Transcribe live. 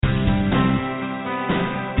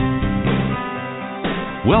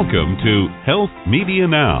Welcome to Health Media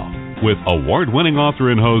Now with award-winning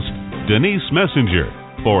author and host Denise Messenger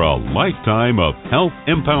for a lifetime of health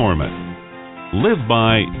empowerment. Live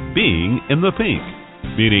by being in the pink,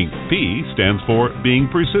 meaning P stands for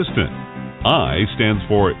being persistent, I stands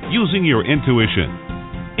for using your intuition,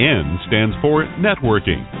 N stands for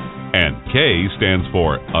networking, and K stands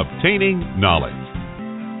for obtaining knowledge.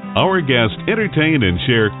 Our guests entertain and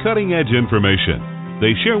share cutting-edge information.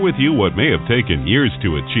 They share with you what may have taken years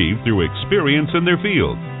to achieve through experience in their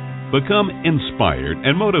field. Become inspired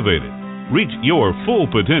and motivated. Reach your full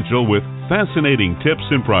potential with fascinating tips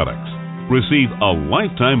and products. Receive a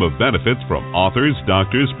lifetime of benefits from authors,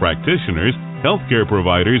 doctors, practitioners, healthcare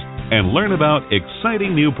providers, and learn about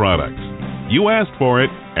exciting new products. You asked for it,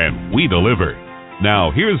 and we deliver. Now,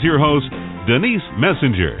 here's your host, Denise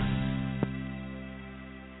Messenger.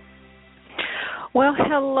 Well,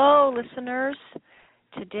 hello, listeners.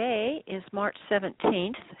 Today is March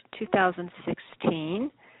 17th,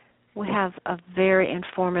 2016. We have a very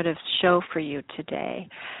informative show for you today,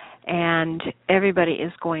 and everybody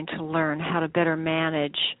is going to learn how to better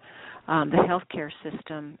manage the healthcare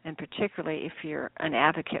system, and particularly if you're an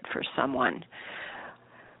advocate for someone.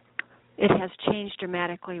 It has changed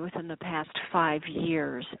dramatically within the past 5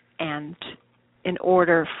 years, and in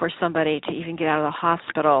order for somebody to even get out of the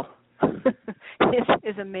hospital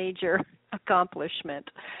is a major accomplishment.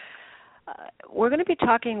 We're going to be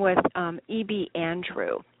talking with E.B.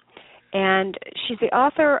 Andrew, and she's the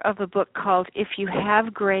author of a book called If You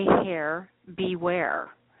Have Gray Hair, Beware.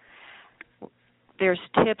 There's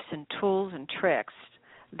tips and tools and tricks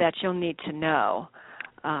that you'll need to know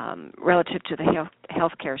relative to the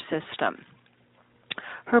healthcare system.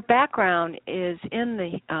 Her background is in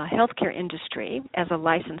the healthcare industry as a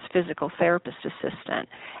licensed physical therapist assistant,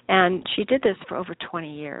 and she did this for over 20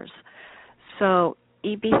 years. So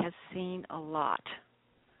E.B. has seen a lot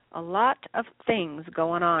of things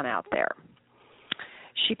going on out there.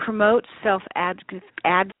 She promotes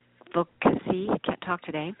self-advocacy, can't talk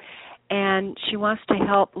today, and she wants to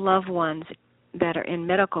help loved ones that are in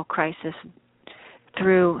medical crisis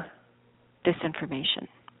through this information.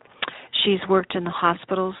 She's worked in the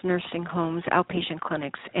hospitals, nursing homes, outpatient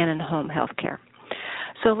clinics, and in home health care.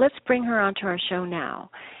 So let's bring her onto our show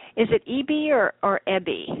now. Is it E.B. or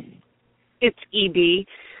Ebby? It's E.B.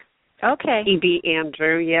 Okay. E.B.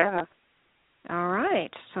 Andrew, yeah. All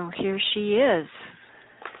right. So here she is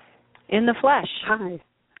in the flesh. Hi.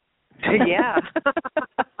 Yeah.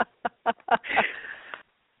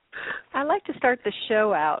 I like to start the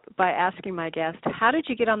show out by asking my guest, how did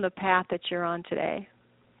you get on the path that you're on today?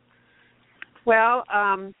 Well,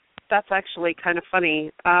 that's actually kind of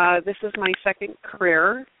funny. This is my second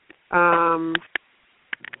career. Our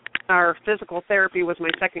physical therapy was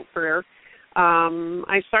my second career.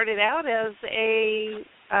 I started out as a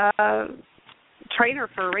trainer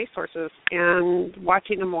for racehorses and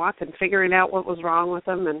watching them walk and figuring out what was wrong with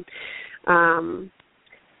them and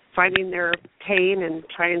finding their pain and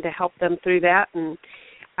trying to help them through that. And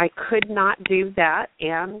I could not do that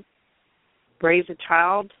and raise a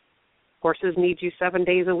child. Horses need you 7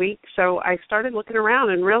 days a week. So I started looking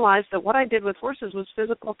around and realized that what I did with horses was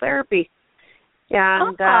physical therapy.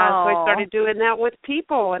 And so I started doing that with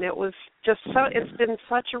people, and it was just it's been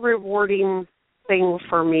such a rewarding thing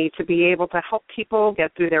for me to be able to help people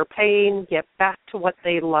get through their pain, get back to what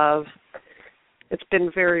they love. It's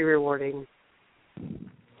been very rewarding.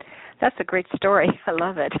 That's a great story. I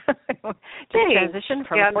love it. Transition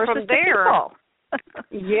from horses to people.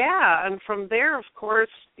 Yeah, and from there, of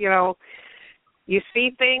course, you see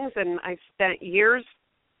things, and I spent years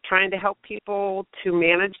trying to help people to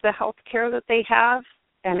manage the health care that they have.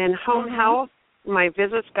 And in home health, my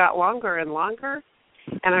visits got longer and longer,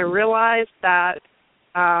 and I realized that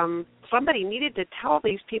somebody needed to tell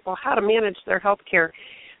these people how to manage their health care.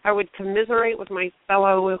 I would commiserate with my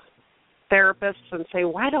fellow therapists and say,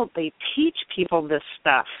 why don't they teach people this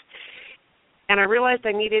stuff? And I realized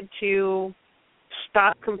I needed to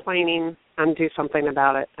stop complaining and do something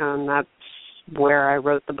about it, and that's where I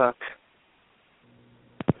wrote the book.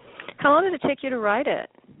 How long did it take you to write it?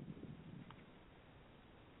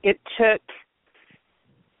 It took,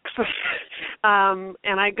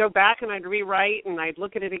 and I'd go back and I'd rewrite and I'd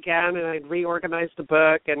look at it again and I'd reorganize the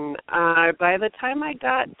book, and by the time I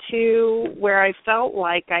got to where I felt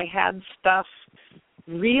like I had stuff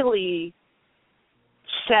really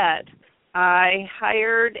set, I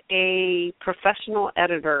hired a professional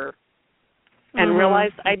editor and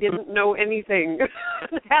realized I didn't know anything.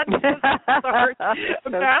 Had to start back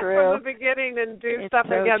from the beginning and do stuff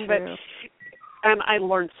again. And I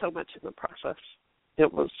learned so much in the process.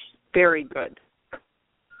 It was very good.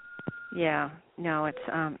 Yeah. No,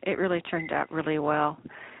 it really turned out really well.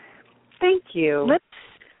 Thank you.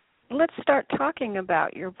 Let's start talking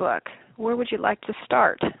about your book. Where would you like to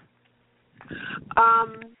start?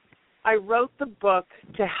 I wrote the book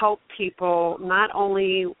to help people not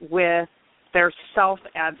only with their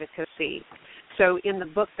self-advocacy. So in the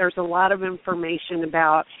book, there's a lot of information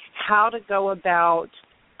about how to go about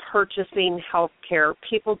purchasing health care.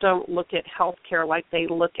 People don't look at health care like they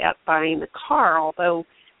look at buying a car, although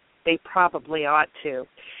they probably ought to.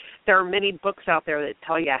 There are many books out there that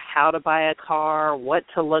tell you how to buy a car, what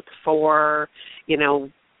to look for,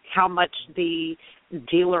 how much the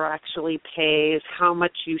dealer actually pays, how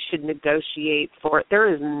much you should negotiate for it.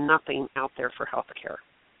 There is nothing out there for health care.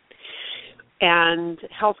 And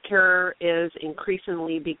healthcare is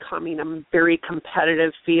increasingly becoming a very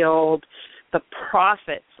competitive field. The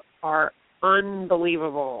profits are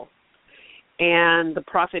unbelievable. And the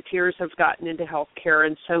profiteers have gotten into healthcare,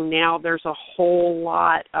 and so now there's a whole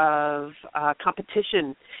lot of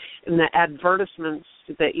competition in the advertisements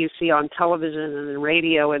that you see on television and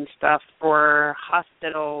radio and stuff for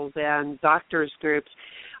hospitals and doctors groups.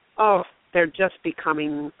 Oh, they're just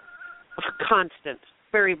becoming constant.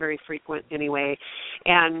 Very, very frequent anyway.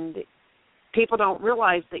 And people don't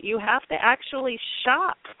realize that you have to actually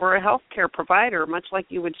shop for a healthcare provider, much like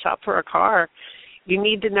you would shop for a car. You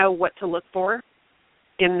need to know what to look for.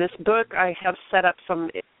 In this book, I have set up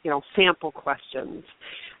some, sample questions.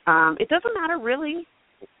 It doesn't matter really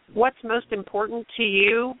what's most important to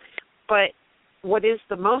you, but what is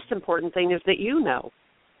the most important thing is that you know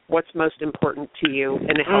what's most important to you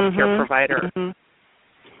in a healthcare provider. Mm-hmm.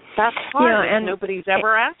 That's hard. And nobody's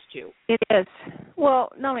ever asked you. It is. Well,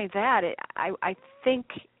 not only that, I think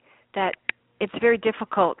that it's very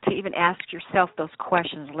difficult to even ask yourself those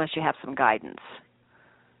questions unless you have some guidance.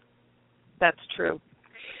 That's true.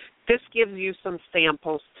 This gives you some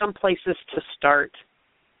samples, some places to start.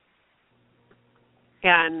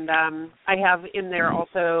 And I have in there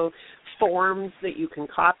also forms that you can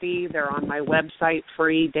copy. They're on my website,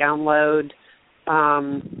 free, download,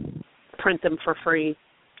 print them for free.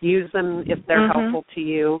 Use them if they're helpful to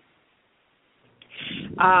you.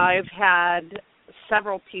 I've had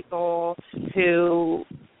several people who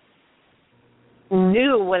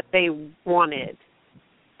knew what they wanted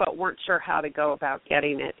but weren't sure how to go about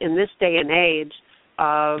getting it. In this day and age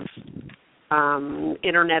of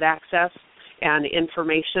Internet access and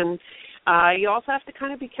information, you also have to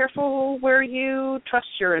kind of be careful where you trust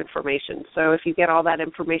your information. So if you get all that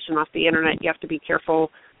information off the Internet, you have to be careful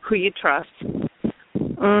who you trust.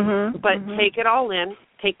 But take it all in,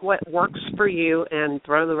 take what works for you, and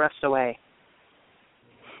throw the rest away.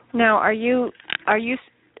 Now, are you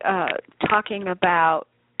talking about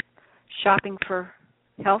shopping for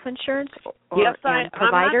health insurance or yes, providers?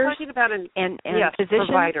 I'm not talking about and yes, physicians?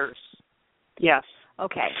 Providers. Yes.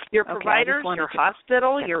 Okay. Your providers, your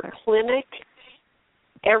hospital, your clinic,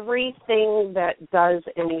 everything that does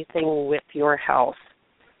anything with your health.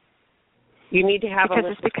 You need to have a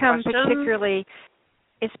list of questions.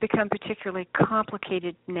 It's become particularly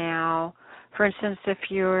complicated now. For instance, if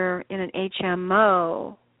you're in an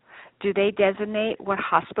HMO, do they designate what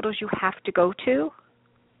hospitals you have to go to?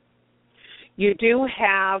 You do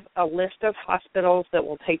have a list of hospitals that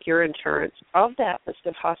will take your insurance. Of that list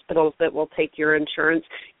of hospitals that will take your insurance,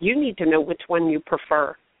 you need to know which one you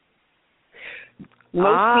prefer.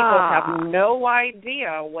 Most people have no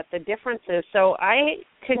idea what the difference is. So I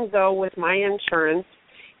can go with my insurance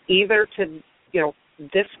either to,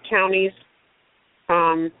 this county's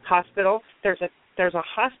hospital. There's a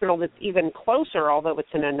hospital that's even closer, although it's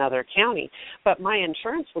in another county. But my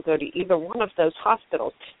insurance will go to either one of those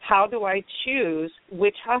hospitals. How do I choose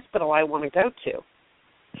which hospital I want to go to?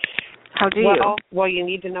 How do you? Well, you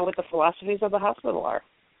need to know what the philosophies of the hospital are.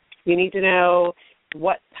 You need to know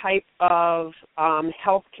what type of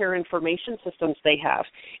healthcare information systems they have.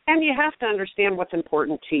 And you have to understand what's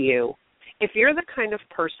important to you. If you're the kind of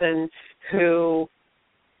person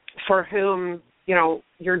for whom,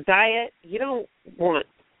 your diet, you don't want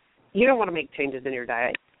to make changes in your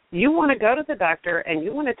diet. You want to go to the doctor and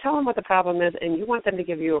you want to tell them what the problem is and you want them to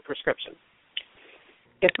give you a prescription.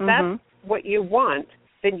 If that's what you want,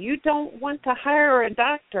 then you don't want to hire a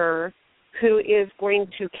doctor who is going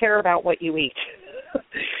to care about what you eat.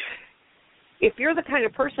 If you're the kind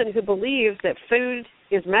of person who believes that food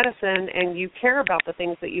is medicine and you care about the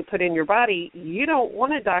things that you put in your body, you don't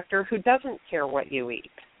want a doctor who doesn't care what you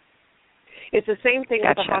eat. It's the same thing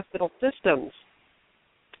with the hospital systems.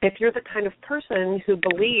 If you're the kind of person who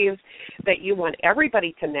believes that you want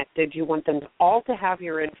everybody connected, you want them all to have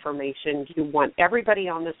your information, you want everybody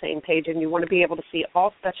on the same page, and you want to be able to see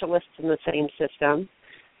all specialists in the same system,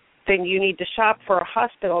 then you need to shop for a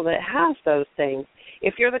hospital that has those things.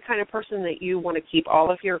 If you're the kind of person that you want to keep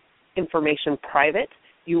all of your information private,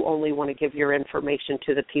 you only want to give your information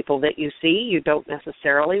to the people that you see, you don't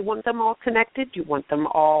necessarily want them all connected, you want them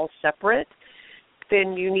all separate,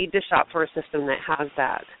 then you need to shop for a system that has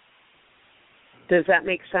that. Does that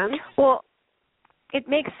make sense? Well, it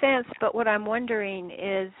makes sense, but what I'm wondering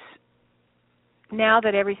is, now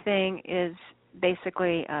that everything is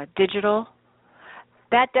basically digital,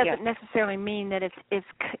 that doesn't necessarily mean that it's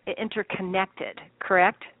interconnected,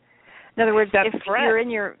 correct? In other words, if you're in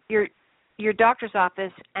your doctor's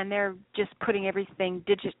office and they're just putting everything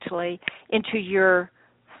digitally into your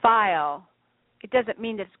file, it doesn't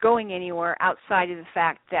mean that it's going anywhere outside of the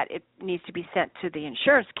fact that it needs to be sent to the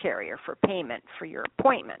insurance carrier for payment for your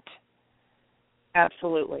appointment.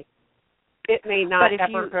 Absolutely. It may not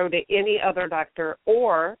ever go to any other doctor,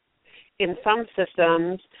 or in some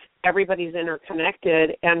systems, everybody's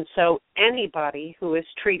interconnected, and so anybody who is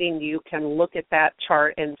treating you can look at that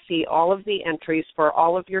chart and see all of the entries for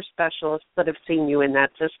all of your specialists that have seen you in that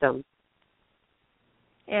system.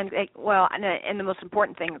 And the most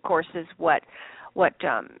important thing, of course, is what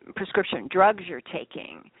prescription drugs you're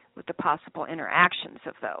taking, with the possible interactions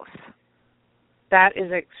of those. That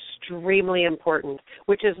is extremely important,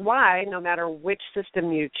 which is why no matter which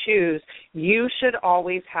system you choose, you should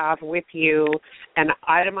always have with you an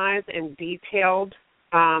itemized and detailed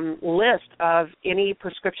list of any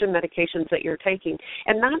prescription medications that you're taking.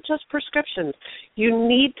 And not just prescriptions. You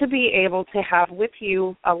need to be able to have with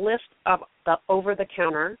you a list of the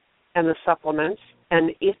over-the-counter and the supplements,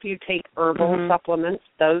 and if you take herbal supplements,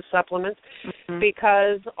 those supplements,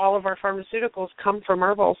 because all of our pharmaceuticals come from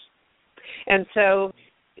herbals. And so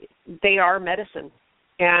they are medicine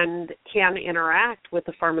and can interact with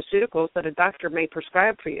the pharmaceuticals that a doctor may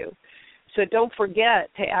prescribe for you. So don't forget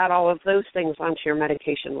to add all of those things onto your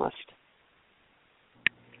medication list.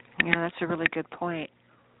 Yeah, that's a really good point.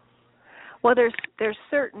 Well, there's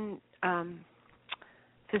certain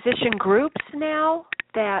physician groups now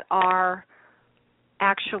that are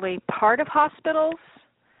actually part of hospitals.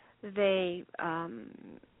 They're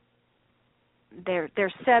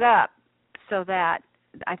set up so that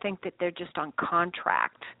I think that they're just on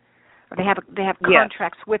contract, or they have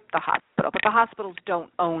contracts with the hospital, but the hospitals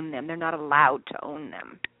don't own them. They're not allowed to own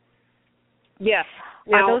them. Yes.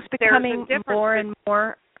 Now, are those becoming more and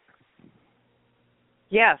more?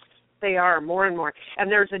 Yes, they are more and more.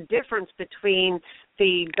 And there's a difference between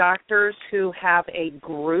the doctors who have a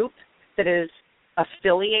group that is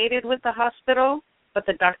affiliated with the hospital, but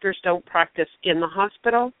the doctors don't practice in the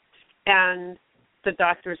hospital, and the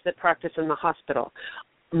doctors that practice in the hospital.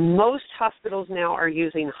 Most hospitals now are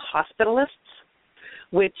using hospitalists,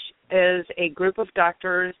 which is a group of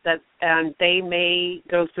doctors and they may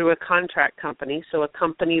go through a contract company, so a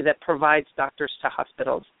company that provides doctors to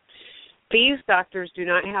hospitals. These doctors do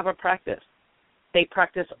not have a practice. They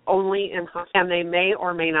practice only in hospitals, and they may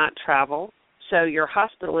or may not travel. So your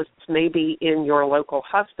hospitalists may be in your local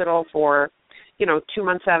hospital for, 2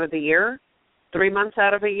 months out of the year, 3 months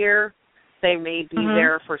out of a year. They may be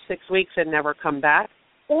there for 6 weeks and never come back,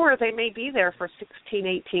 or they may be there for 16,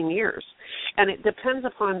 18 years. And it depends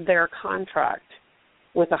upon their contract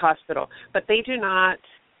with the hospital. But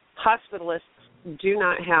hospitalists do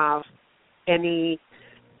not have any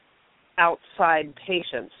outside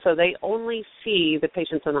patients, so they only see the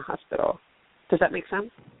patients in the hospital. Does that make sense?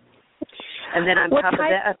 And then on top of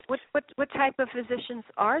that, what type of physicians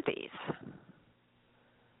are these?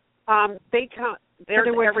 There's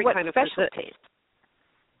every kind of specialties.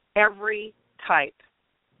 Every type.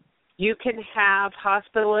 You can have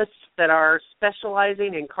hospitalists that are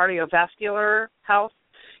specializing in cardiovascular health.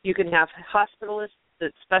 You can have hospitalists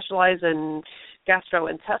that specialize in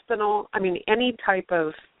gastrointestinal. Any type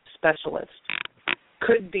of specialist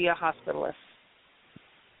could be a hospitalist.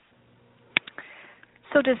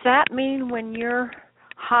 So does that mean when you're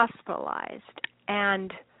hospitalized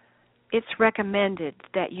and it's recommended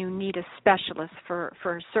that you need a specialist for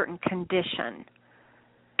a certain condition,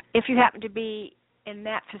 if you happen to be in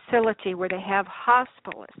that facility where they have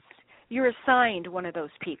hospitalists, you're assigned one of those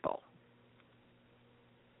people?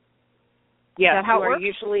 Yes, is that how you it are works?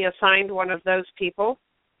 usually assigned one of those people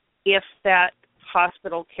if that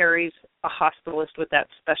hospital carries a hospitalist with that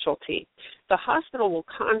specialty. The hospital will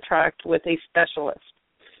contract with a specialist.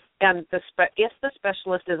 And if the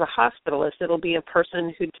specialist is a hospitalist, it'll be a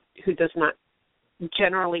person who does not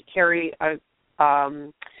generally carry a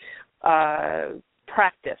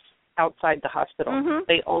practice outside the hospital.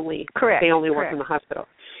 They only work in the hospital.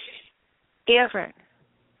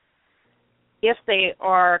 if they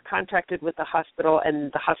are contracted with the hospital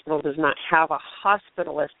and the hospital does not have a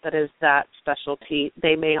hospitalist that is that specialty,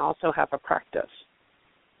 they may also have a practice.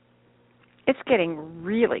 It's getting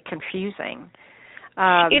really confusing.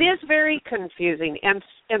 It is very confusing, and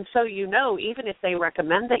so even if they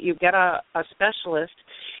recommend that you get a specialist,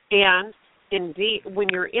 and indeed, when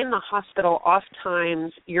you're in the hospital,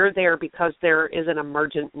 oftentimes you're there because there is an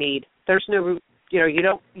emergent need. There's no, you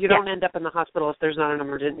don't end up in the hospital if there's not an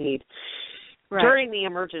emergent need. Right. During the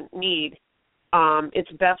emergent need,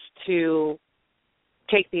 it's best to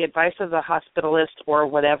take the advice of the hospitalist or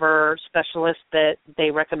whatever specialist that they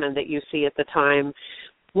recommend that you see at the time.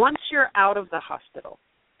 Once you're out of the hospital,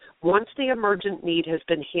 once the emergent need has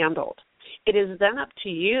been handled, it is then up to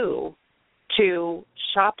you to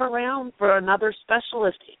shop around for another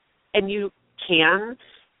specialist, and you can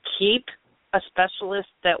keep a specialist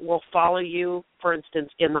that will follow you, for instance,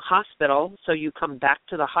 in the hospital, so you come back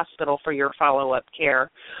to the hospital for your follow-up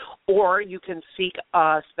care, or you can seek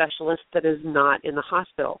a specialist that is not in the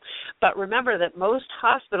hospital. But remember that most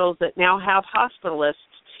hospitals that now have hospitalists,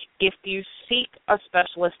 if you seek a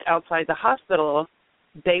specialist outside the hospital,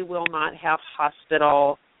 they will not have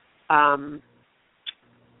hospital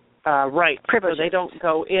rights. Privileges. So they don't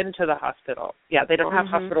go into the hospital. Yeah, they don't have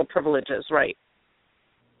hospital privileges, right.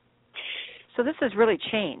 So this has really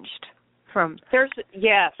changed from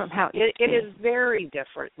how it is very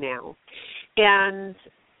different now. And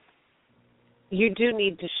you do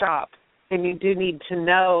need to shop, and you do need to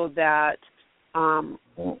know that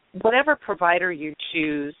whatever provider you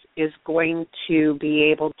choose is going to be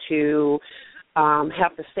able to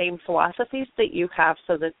have the same philosophies that you have,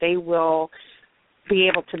 so that they will be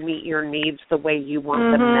able to meet your needs the way you want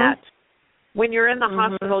them met. When you're in the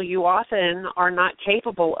hospital, you often are not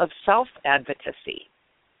capable of self-advocacy.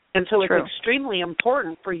 And so it's extremely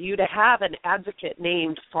important for you to have an advocate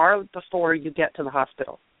named far before you get to the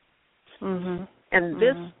hospital. And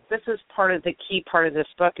this is part of the key part of this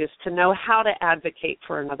book, is to know how to advocate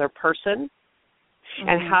for another person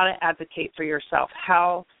and how to advocate for yourself,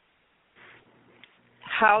 how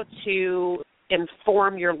to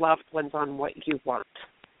inform your loved ones on what you want.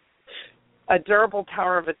 A durable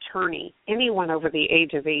power of attorney. Anyone over the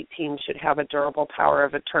age of 18 should have a durable power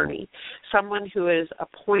of attorney. Someone who is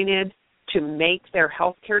appointed to make their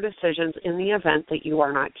health care decisions in the event that you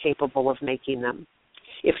are not capable of making them.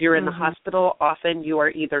 If you're in the hospital, often you are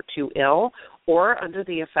either too ill or under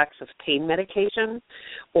the effects of pain medication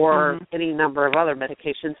or any number of other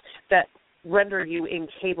medications that render you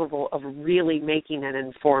incapable of really making an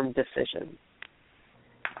informed decision.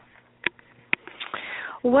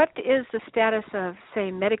 What is the status of,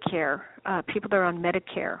 say, Medicare, people that are on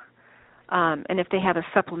Medicare, and if they have a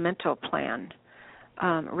supplemental plan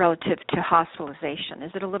relative to hospitalization?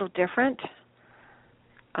 Is it a little different?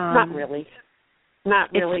 Not really.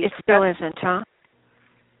 Not really. It still isn't, huh?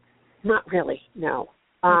 Not really, no.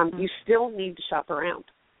 You still need to shop around,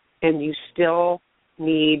 and you still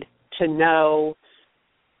need to know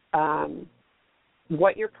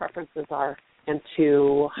what your preferences are and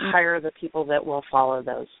to hire the people that will follow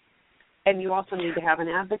those. And you also need to have an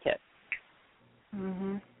advocate.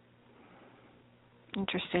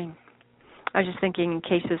 Interesting. I was just thinking in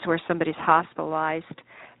cases where somebody's hospitalized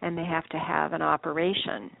and they have to have an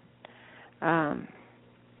operation.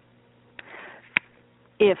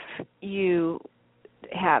 If you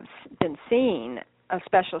have been seeing a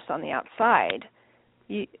specialist on the outside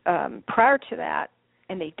prior to that,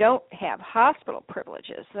 and they don't have hospital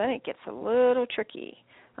privileges, then it gets a little tricky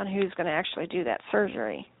on who's going to actually do that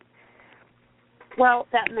surgery. Well,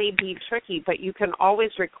 that may be tricky, but you can always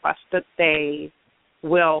request that they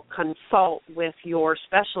will consult with your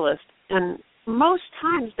specialist, and most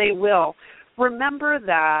times they will. Remember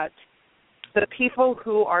that the people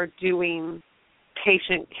who are doing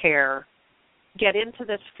patient care get into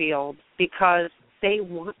this field because they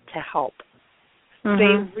want to help.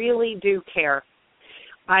 They really do care.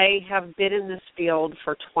 I have been in this field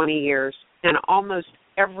for 20 years, and almost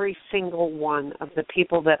every single one of the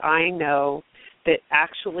people that I know that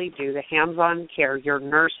actually do the hands-on care, your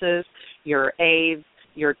nurses, your aides,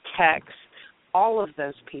 your techs, all of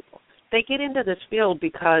those people, they get into this field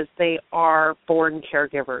because they are born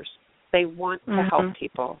caregivers. They want to help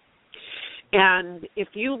people. And if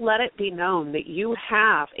you let it be known that you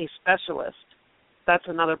have a specialist, that's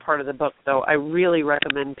another part of the book, though. I really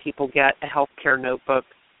recommend people get a healthcare notebook.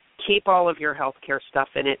 Keep all of your healthcare stuff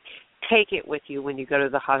in it. Take it with you when you go to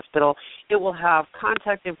the hospital. It will have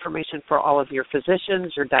contact information for all of your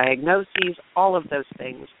physicians, your diagnoses, all of those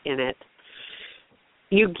things in it.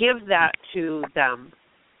 You give that to them,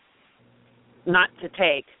 not to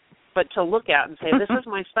take, but to look at and say, this is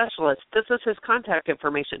my specialist, this is his contact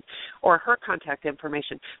information or her contact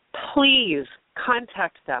information. Please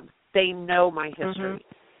contact them. They know my history.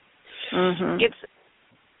 It's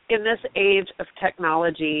in this age of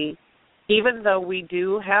technology, even though we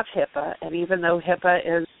do have HIPAA, and even though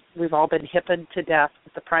HIPAA is, we've all been HIPAA'd to death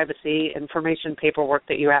with the privacy information paperwork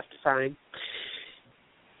that you have to sign,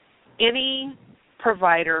 any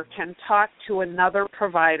provider can talk to another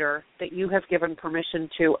provider that you have given permission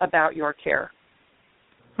to about your care.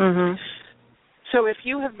 So if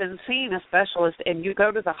you have been seeing a specialist and you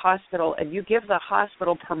go to the hospital and you give the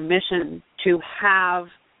hospital permission to have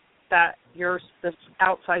this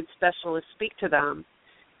outside specialist speak to them,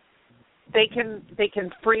 they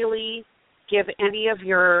can freely give any of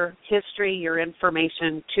your history, your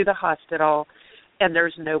information to the hospital, and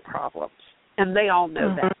there's no problems. And they all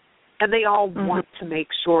know that. And they all want to make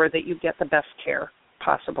sure that you get the best care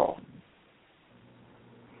possible.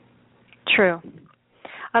 True.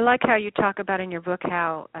 I like how you talk about in your book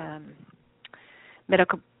how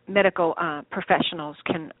medical professionals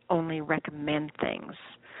can only recommend things.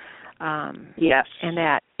 Yes. And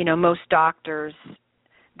that, most doctors,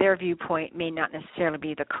 their viewpoint may not necessarily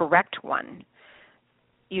be the correct one.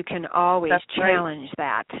 You can always challenge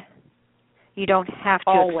that. You don't have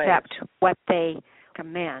to accept what they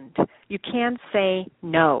recommend. You can say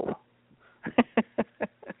no.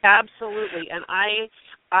 Absolutely. And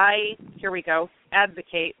I here we go,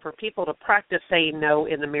 advocate for people to practice saying no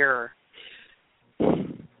in the mirror.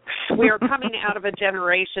 We are coming out of a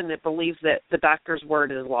generation that believes that the doctor's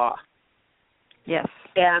word is law. Yes.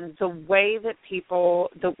 And the way that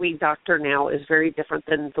we doctor now is very different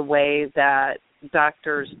than the way that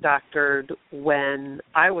doctors doctored when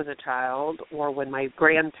I was a child or when my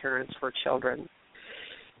grandparents were children.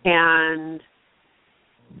 And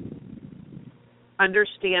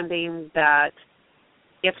understanding that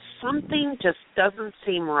if something just doesn't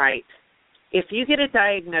seem right, if you get a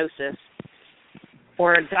diagnosis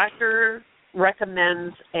or a doctor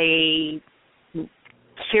recommends a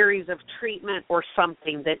series of treatment or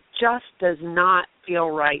something that just does not feel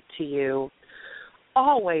right to you,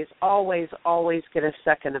 always, always, always get a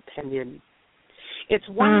second opinion. It's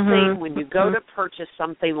one thing when you go to purchase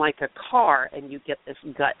something like a car and you get this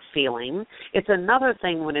gut feeling. It's another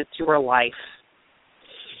thing when it's your life.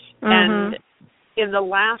 And in the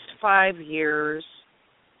last 5 years,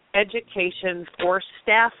 education for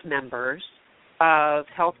staff members of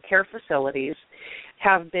healthcare facilities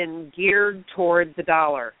have been geared toward the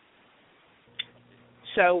dollar.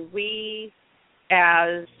 So we,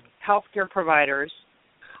 as healthcare providers,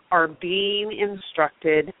 are being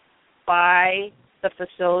instructed by the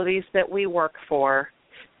facilities that we work for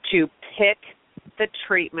to pick the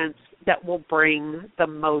treatments that will bring the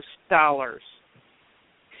most dollars.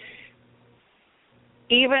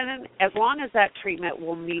 Even as long as that treatment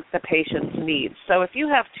will meet the patient's needs. So if you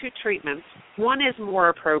have two treatments, one is more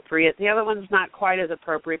appropriate, the other one's not quite as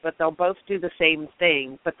appropriate, but they'll both do the same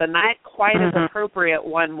thing. But the not quite as appropriate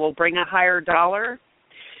one will bring a higher dollar.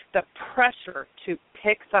 The pressure to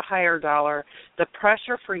pick the higher dollar, the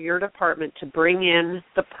pressure for your department to bring in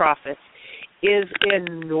the profits is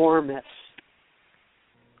enormous.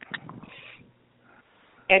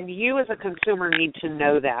 And you as a consumer need to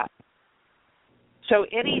know that. So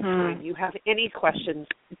anytime you have any questions,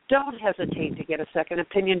 don't hesitate to get a second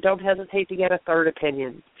opinion. Don't hesitate to get a third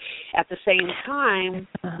opinion. At the same time,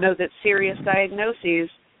 know that serious diagnoses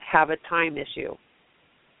have a time issue.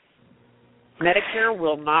 Medicare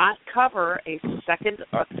will not cover a second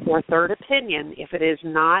or third opinion if it is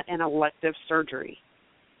not an elective surgery.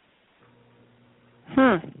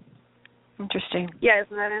 Interesting. Yeah,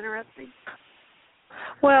 isn't that interesting?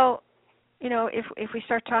 Well, if we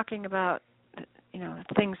start talking about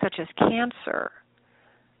things such as cancer,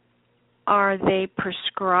 are they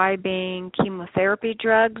prescribing chemotherapy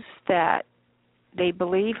drugs that they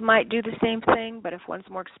believe might do the same thing, but if one's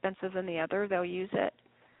more expensive than the other, they'll use it?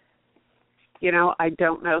 I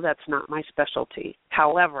don't know. That's not my specialty.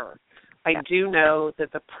 However, I do know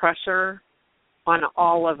that the pressure on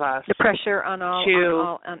all of us, the pressure on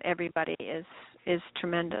everybody is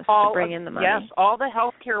tremendous to bring in the money. Yes, all the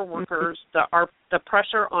healthcare workers, the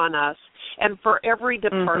pressure on us, and for every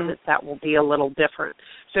department that will be a little different.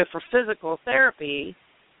 So for physical therapy,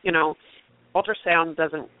 ultrasound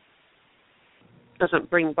doesn't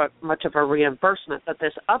bring much of a reimbursement, but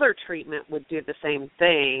this other treatment would do the same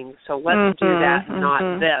thing. So let's do that,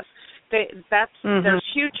 not this. There's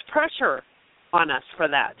huge pressure on us for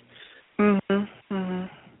that.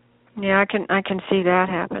 Yeah, I can see that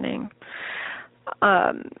happening.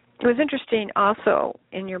 It was interesting also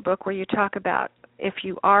in your book where you talk about if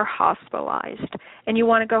you are hospitalized and you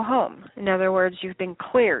want to go home. In other words, you've been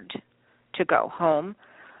cleared to go home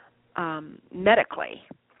medically,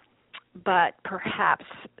 but perhaps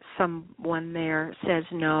someone there says,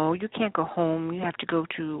 no, you can't go home. You have to go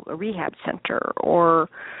to a rehab center or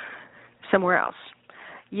somewhere else.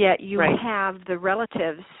 Yet you have the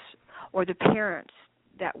relatives or the parents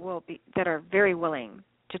that are very willing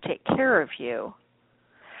to take care of you.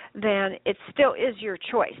 Then it still is your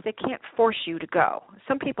choice. They can't force you to go.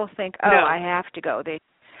 Some people think, no, I have to go.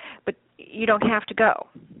 But you don't have to go.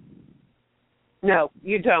 No,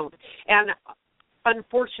 you don't. And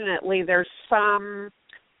unfortunately, there's some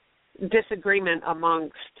disagreement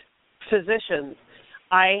amongst physicians.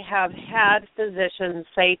 I have had physicians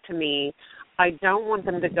say to me, I don't want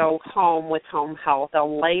them to go home with home health.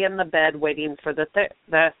 They'll lay in the bed waiting for the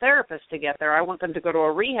therapist to get there. I want them to go to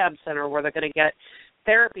a rehab center where they're going to get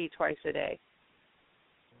therapy twice a day.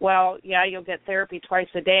 Well, yeah, you'll get therapy twice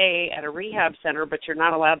a day at a rehab center, but you're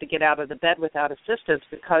not allowed to get out of the bed without assistance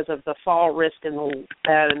because of the fall risk,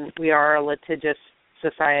 and we are a litigious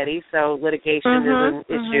society, so litigation is an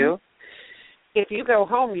issue. If you go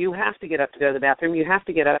home, you have to get up to go to the bathroom. You have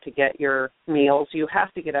to get up to get your meals. You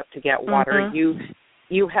have to get up to get water.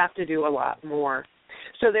 You have to do a lot more.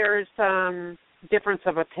 So there is some difference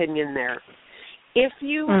of opinion there. If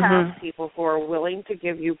you have people who are willing to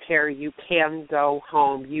give you care, you can go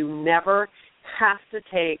home. You never have to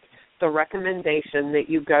take the recommendation that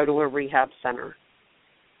you go to a rehab center.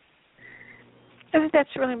 I think that's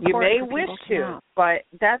really important. You may wish to, but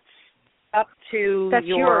that's up to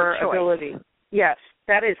your ability. Yes,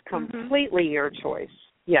 that is completely your choice.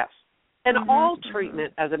 Yes. And all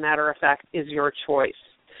treatment, as a matter of fact, is your choice.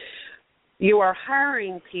 You are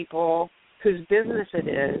hiring people whose business it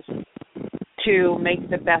is to make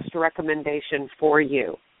the best recommendation for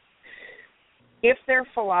you. If their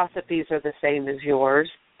philosophies are the same as yours,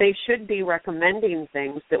 they should be recommending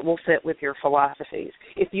things that will fit with your philosophies.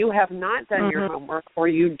 If you have not done your homework or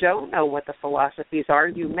you don't know what the philosophies are,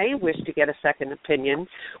 you may wish to get a second opinion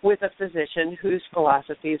with a physician whose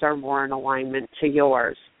philosophies are more in alignment to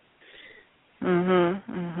yours. Anytime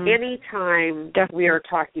we are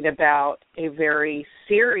talking about a very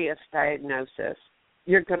serious diagnosis,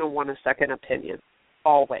 you're going to want a second opinion,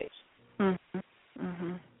 always. Yeah,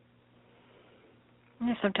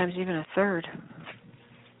 sometimes even a third.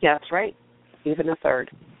 Yeah, that's right, even a third.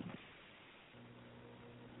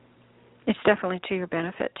 It's definitely to your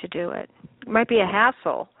benefit to do it. It might be a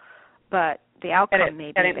hassle, but the outcome may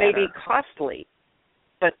be better. And it may be costly,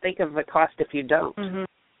 but think of the cost if you don't.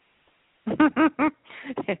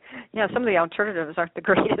 Yeah, some of the alternatives aren't the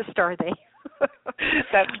greatest, are they?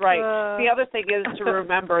 That's right. The other thing is to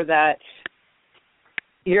remember that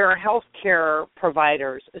your healthcare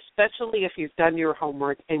providers, especially if you've done your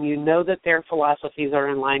homework and you know that their philosophies are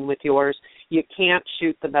in line with yours, you can't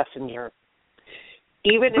shoot the messenger.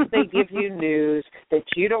 Even if they give you news that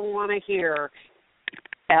you don't want to hear,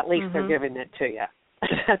 at least they're giving it to you.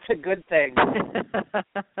 That's a good thing.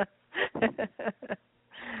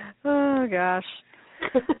 Oh, gosh.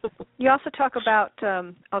 You also talk about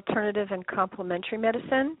alternative and complementary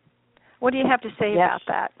medicine. What do you have to say about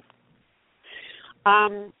that?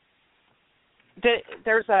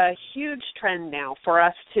 There's a huge trend now for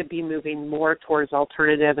us to be moving more towards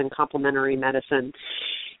alternative and complementary medicine.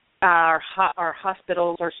 Our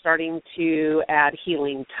hospitals are starting to add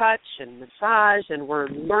healing touch and massage, and we're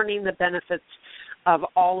learning the benefits of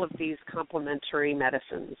all of these complementary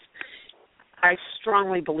medicines. I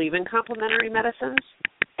strongly believe in complementary medicines,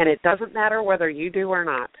 and it doesn't matter whether you do or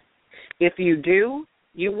not. If you do,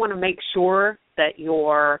 you want to make sure that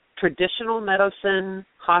your traditional medicine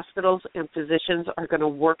hospitals and physicians are going to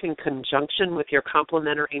work in conjunction with your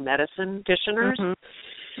complementary medicine practitioners.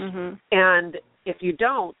 And if you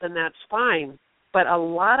don't, then that's fine. But a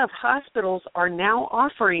lot of hospitals are now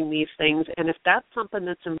offering these things, and if that's something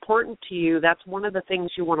that's important to you, that's one of the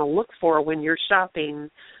things you want to look for when you're shopping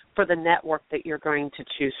for the network that you're going to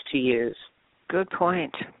choose to use. Good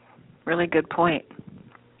point. Really good point.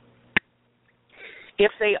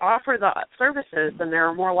 If they offer the services, then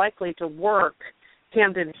they're more likely to work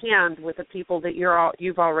hand in hand with the people that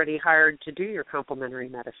you've already hired to do your complementary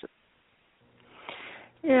medicine.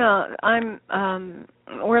 Yeah,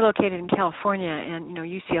 we're located in California, and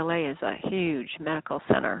UCLA is a huge medical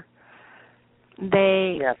center.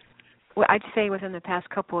 I'd say within the past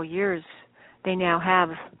couple of years, they now have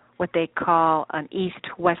what they call an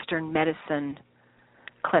East-Western medicine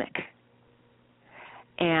clinic.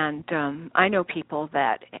 And I know people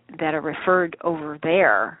that are referred over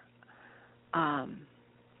there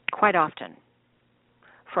quite often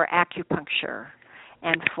for acupuncture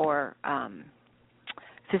and for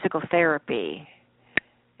physical therapy.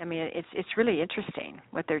 I mean, it's really interesting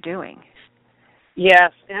what they're doing.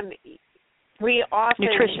 Yes, and we often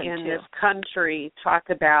Nutrition, in too. this country talk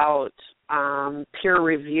about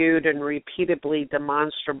peer-reviewed and repeatedly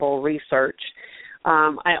demonstrable research.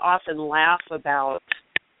 I often laugh about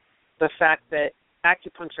the fact that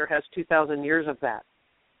acupuncture has 2,000 years of that.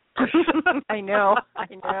 I know.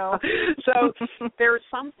 So there's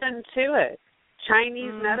something to it.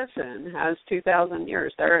 Chinese medicine has 2,000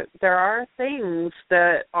 years. There are things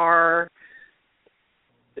that are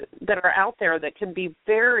out there that can be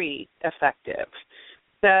very effective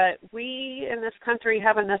that we in this country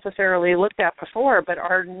haven't necessarily looked at before, but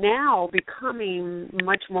are now becoming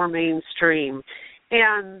much more mainstream.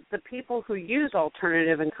 And the people who use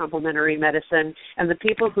alternative and complementary medicine and the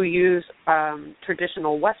people who use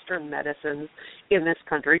traditional Western medicines in this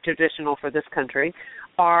country, traditional for this country,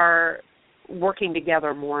 are working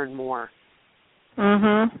together more and more.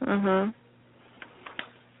 And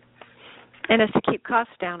it's to keep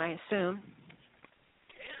costs down, I assume.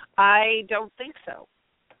 I don't think so.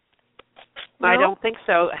 No? I don't think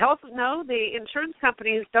so. The insurance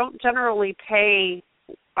companies don't generally pay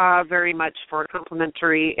very much for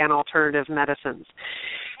complementary and alternative medicines.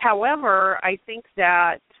 However, I think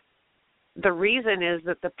that the reason is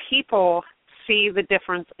that the people see the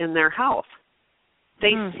difference in their health.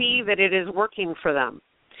 They see that it is working for them.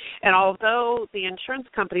 And although the insurance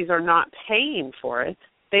companies are not paying for it,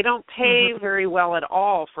 they don't pay very well at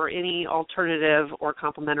all for any alternative or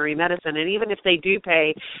complementary medicine. And even if they do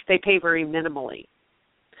pay, they pay very minimally.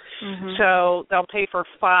 So they'll pay for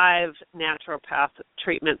 5 naturopath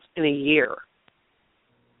treatments in a year.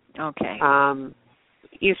 Okay.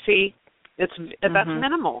 You see, that's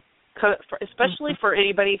minimal, especially for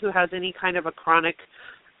anybody who has any kind of a chronic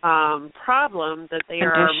problem that they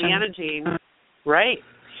are managing. Right.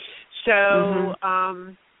 So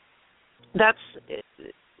that's,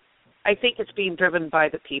 I think it's being driven by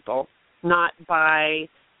the people, not by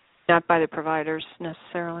the providers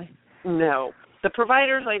necessarily. No. The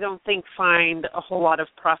providers, I don't think, find a whole lot of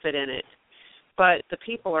profit in it, but the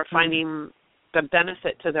people are finding the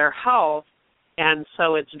benefit to their health, and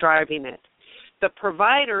so it's driving it. The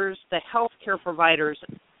providers, the healthcare providers,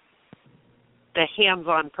 the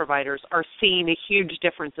hands-on providers are seeing a huge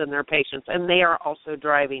difference in their patients, and they are also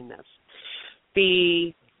driving this.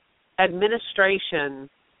 The administration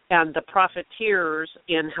and the profiteers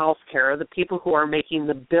in healthcare, the people who are making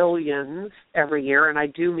the billions every year, and I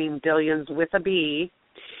do mean billions with a B,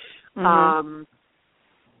 they're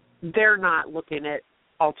not looking at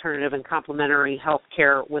alternative and complementary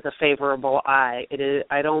healthcare with a favorable eye.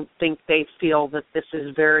 I don't think they feel that this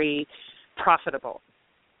is very profitable.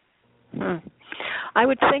 I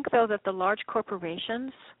would think, though, that the large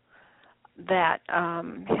corporations that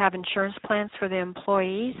have insurance plans for the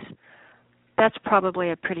employees, that's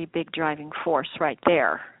probably a pretty big driving force right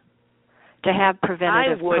there, to have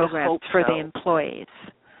preventative programs for the employees.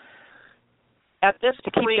 At this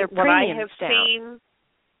to point, keep their what I premiums down.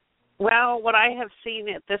 What I have seen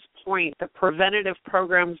at this point, the preventative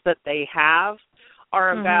programs that they have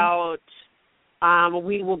are about,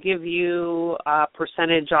 we will give you a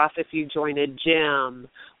percentage off if you join a gym.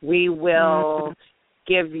 We will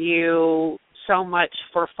give you so much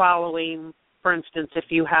for following. For instance, if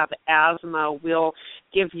you have asthma, we'll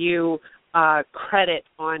give you credit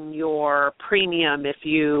on your premium if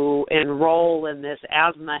you enroll in this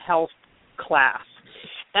asthma health class.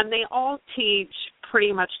 And they all teach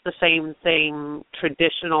pretty much the same thing,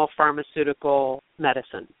 traditional pharmaceutical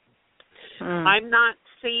medicine. I'm not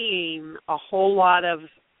seeing a whole lot of,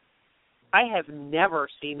 I have never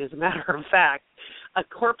seen, as a matter of fact, a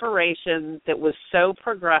corporation that was so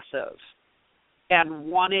progressive and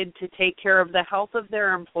wanted to take care of the health of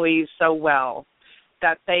their employees so well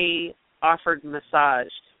that they offered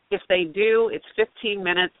massage. If they do, it's 15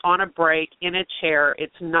 minutes on a break in a chair.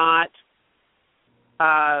 It's not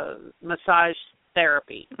massage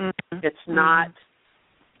therapy. It's not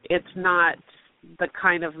the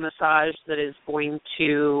kind of massage that is going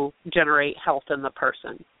to generate health in the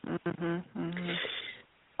person.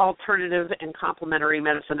 Alternative and complementary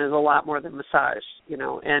medicine is a lot more than massage,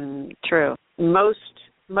 and true. Most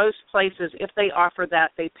places, if they offer that,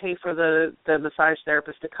 they pay for the massage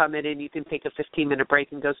therapist to come in, and you can take a 15-minute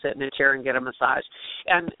break and go sit in a chair and get a massage.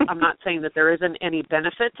 And I'm not saying that there isn't any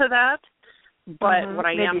benefit to that, but what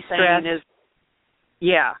I am saying is,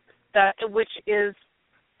 that which is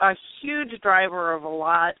a huge driver of a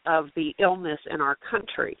lot of the illness in our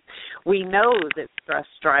country. We know that stress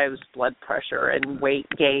drives blood pressure and weight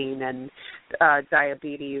gain and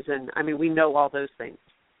diabetes, and we know all those things.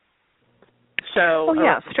 So,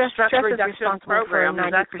 stress reduction is responsible program for 90%.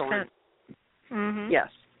 is excellent. Mm-hmm. Yes.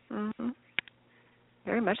 Mm-hmm.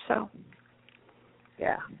 Very much so.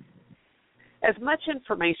 Yeah. As much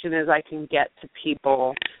information as I can get to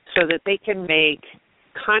people so that they can make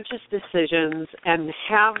conscious decisions and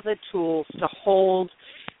have the tools to hold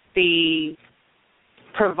the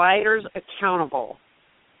providers accountable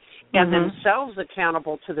and themselves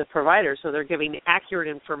accountable to the provider, so they're giving accurate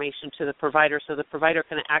information to the provider so the provider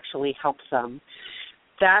can actually help them.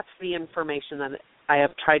 That's the information that I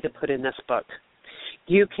have tried to put in this book.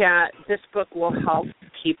 This book will help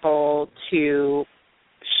people to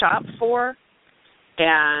shop for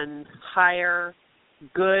and hire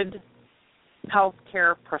good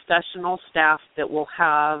healthcare professional staff that will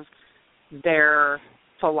have their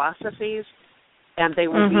philosophies, and they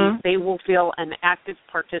will feel an active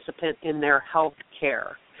participant in their health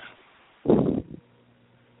care.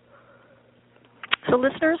 So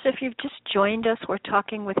listeners, if you've just joined us, we're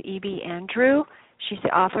talking with E.B. Andrew. She's the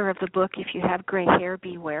author of the book, If You Have Gray Hair,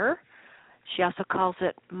 Beware. She also calls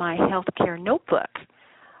it My Healthcare Notebook.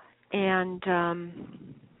 And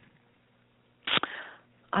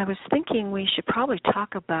I was thinking we should probably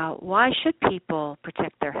talk about why should people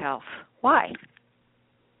protect their health? Why?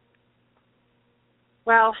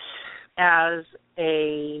 Well, as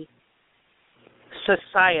a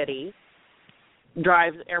society,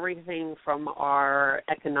 drives everything from our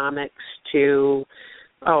economics to,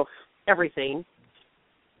 everything.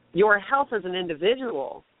 Your health as an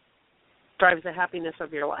individual drives the happiness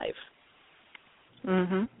of your life.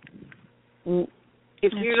 Mm-hmm.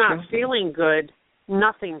 If you're not feeling good,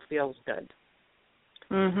 nothing feels good.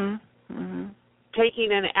 Mm-hmm. Mm-hmm. Taking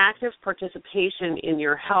an active participation in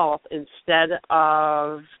your health instead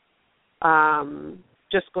of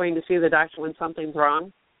just going to see the doctor when something's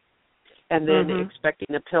wrong and then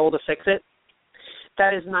expecting a pill to fix it,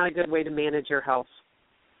 that is not a good way to manage your health.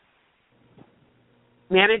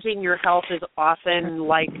 Managing your health is often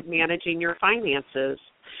like managing your finances.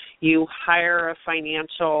 You hire a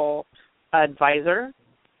financial advisor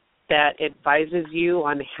that advises you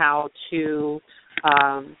on how to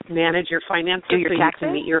manage your finances so you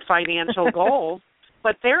can meet your financial goals,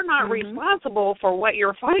 but they're not responsible for what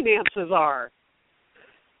your finances are.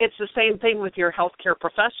 It's the same thing with your healthcare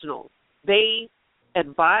professionals. They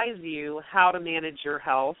advise you how to manage your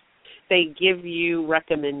health. They give you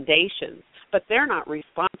recommendations, but they're not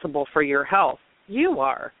responsible for your health. You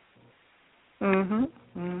are.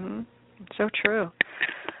 So true.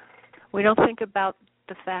 We don't think about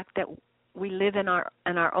the fact that we live in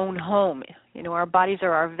our own home. You know, our bodies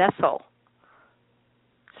are our vessel.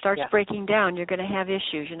 Starts breaking down, you're going to have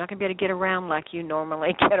issues. You're not going to be able to get around like you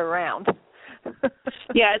normally get around.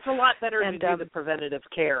 It's a lot better to do the preventative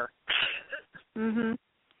care. And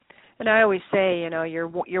I always say, you know, your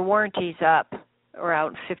warranty's up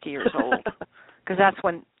around 50 years old, because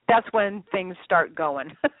that's when things start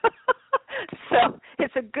going. So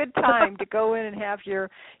it's a good time to go in and have your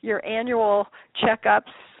annual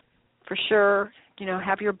checkups for sure. You know,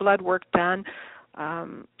 have your blood work done.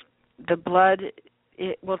 The blood,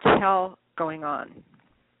 it will tell going on.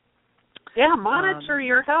 Yeah, monitor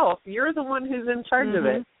your health. You're the one who's in charge of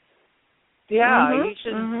it. Yeah,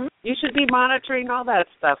 you should be monitoring all that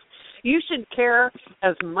stuff. You should care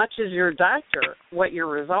as much as your doctor what your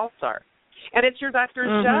results are. And it's your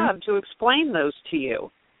doctor's job to explain those to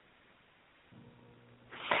you.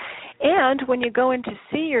 And when you go in to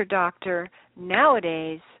see your doctor,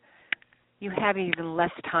 nowadays, you have even less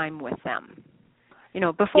time with them. You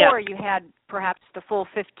know, before you had perhaps the full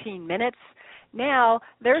 15 minutes. Now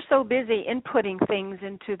they're so busy inputting things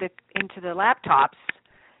into the laptops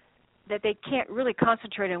that they can't really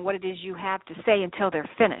concentrate on what it is you have to say until they're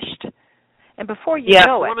finished. And before you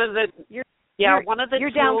know it, one of the you're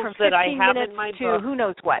tools down from 15 that I have minutes in my to book. Who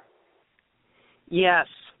knows what. Yes.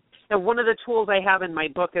 And one of the tools I have in my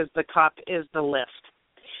book is the list.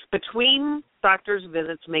 Between doctor's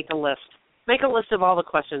visits, make a list. Make a list of all the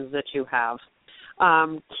questions that you have.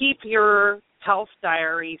 Keep your health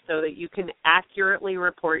diary so that you can accurately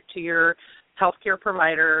report to your healthcare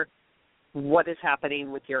provider what is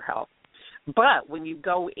happening with your health. But when you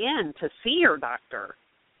go in to see your doctor,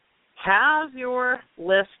 have your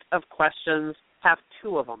list of questions, have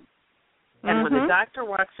 2 of them. And when the doctor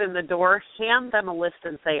walks in the door, hand them a list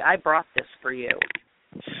and say, I brought this for you.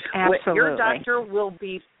 Absolutely. Your doctor will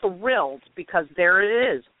be thrilled because there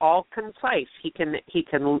it is, all concise. He can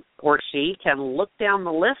or she can look down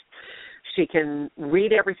the list. She can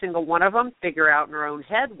read every single one of them, figure out in her own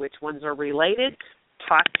head which ones are related,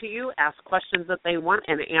 talk to you, ask questions that they want,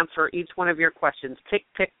 and answer each one of your questions. Tick,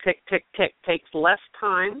 tick, tick, tick, tick. Takes less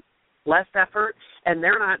time less effort, and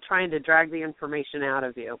they're not trying to drag the information out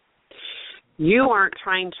of you. You aren't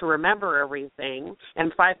trying to remember everything,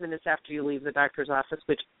 and 5 minutes after you leave the doctor's office,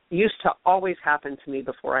 which used to always happen to me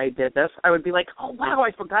before I did this, I would be like, oh, wow,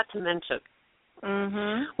 I forgot to mention.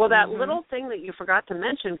 Mm-hmm. Well, that little thing that you forgot to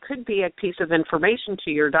mention could be a piece of information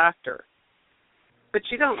to your doctor, but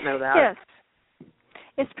you don't know that. Yes.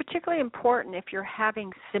 It's particularly important if you're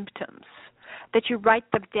having symptoms that you write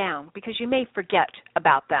them down, because you may forget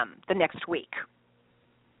about them the next week.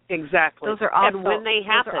 Exactly. Those are also, and when they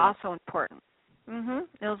happen. Those are also important.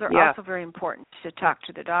 Those are also very important to talk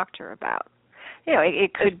to the doctor about. You know,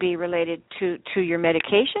 it could be related to your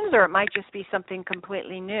medications, or it might just be something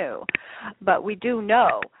completely new. But we do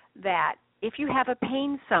know that if you have a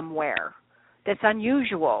pain somewhere that's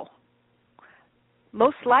unusual,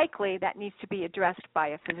 most likely that needs to be addressed by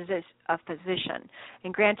a physician.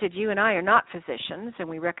 And granted, you and I are not physicians, and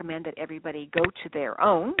we recommend that everybody go to their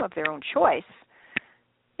own, of their own choice.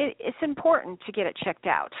 It's important to get it checked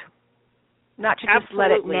out, not to just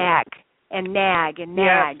let it nag and nag and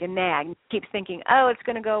nag and nag. And keep thinking, oh, it's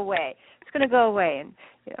going to go away. It's going to go away, and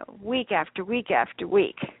week after week after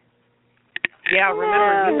week. Yeah,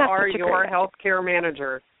 remember, you are your healthcare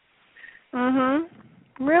manager.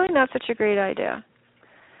 Really not such a great idea.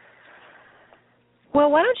 Well,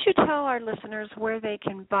 why don't you tell our listeners where they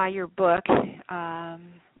can buy your book?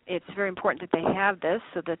 It's very important that they have this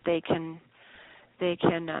so that they can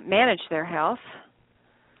manage their health.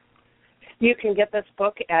 You can get this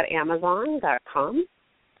book at Amazon.com.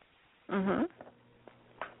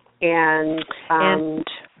 And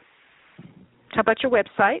how about your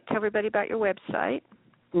website? Tell everybody about your website.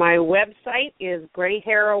 My website is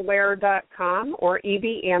grayhairaware.com or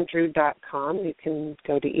ebieandrew.com. You can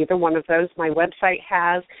go to either one of those. My website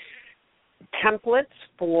has templates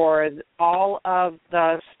for all of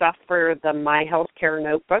the stuff for the My Healthcare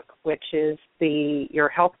Notebook, which is your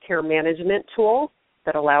healthcare management tool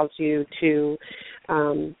that allows you to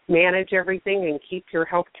manage everything and keep your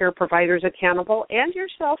healthcare providers accountable and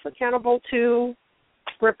yourself accountable to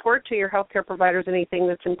report to your healthcare providers anything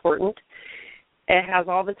that's important. It has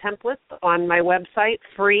all the templates on my website,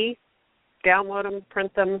 free. Download them,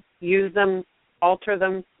 print them, use them, alter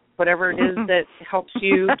them, whatever it is that helps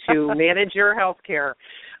you to manage your health care.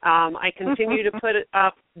 I continue to put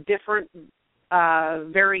up different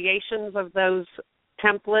variations of those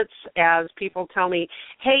templates as people tell me,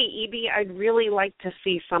 hey, Ebie, I'd really like to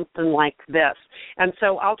see something like this. And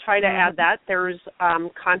so I'll try to add that. There's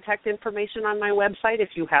contact information on my website.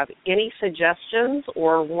 If you have any suggestions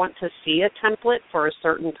or want to see a template for a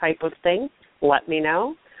certain type of thing, let me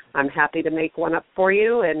know. I'm happy to make one up for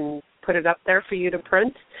you and put it up there for you to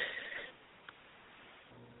print.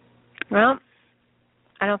 Well,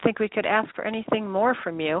 I don't think we could ask for anything more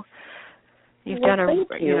from you. You've done a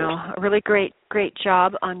really great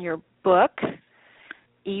job on your book,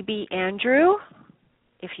 Ebie Andrew.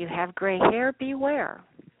 If you have gray hair, beware.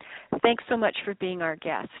 Thanks so much for being our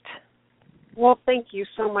guest. Well, thank you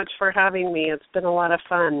so much for having me. It's been a lot of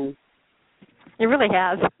fun. It really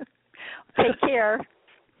has. Take care.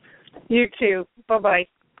 You too. Bye-bye.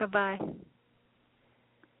 Bye-bye.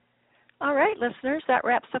 All right, listeners, that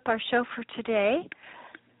wraps up our show for today.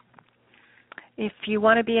 If you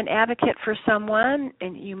want to be an advocate for someone,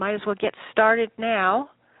 and you might as well get started now,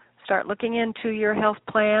 start looking into your health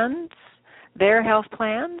plans, their health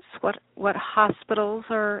plans, what hospitals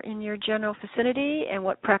are in your general vicinity, and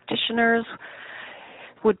what practitioners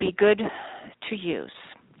would be good to use.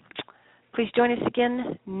 Please join us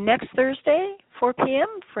again next Thursday, 4 p.m.,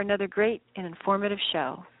 for another great and informative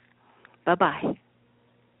show. Bye-bye.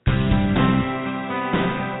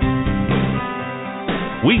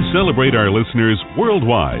 We celebrate our listeners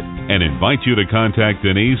worldwide and invite you to contact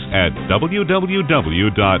Denise at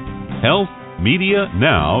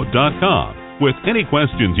www.healthmedianow.com with any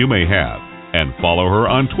questions you may have, and follow her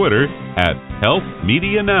on Twitter at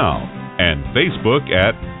HealthMediaNow and Facebook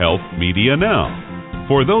at HealthMediaNow.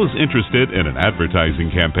 For those interested in an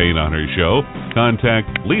advertising campaign on her show,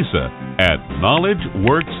 contact Lisa at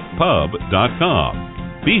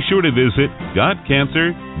KnowledgeWorksPub.com. Be sure to visit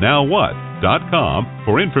GotCancerNowWhat.com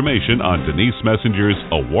for information on Denise Messenger's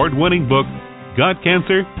award-winning book, Got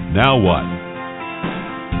Cancer? Now What?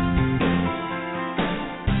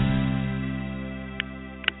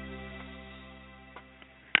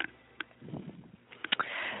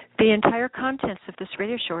 The entire contents of this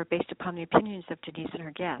radio show are based upon the opinions of Denise and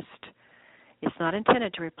her guest. It's not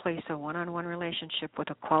intended to replace a one-on-one relationship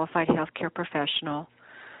with a qualified healthcare professional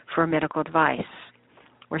for medical advice.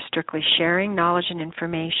 We're strictly sharing knowledge and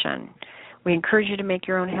information. We encourage you to make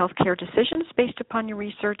your own healthcare decisions based upon your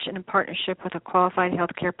research and in partnership with a qualified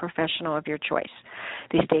healthcare professional of your choice.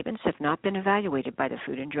 These statements have not been evaluated by the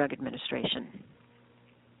Food and Drug Administration.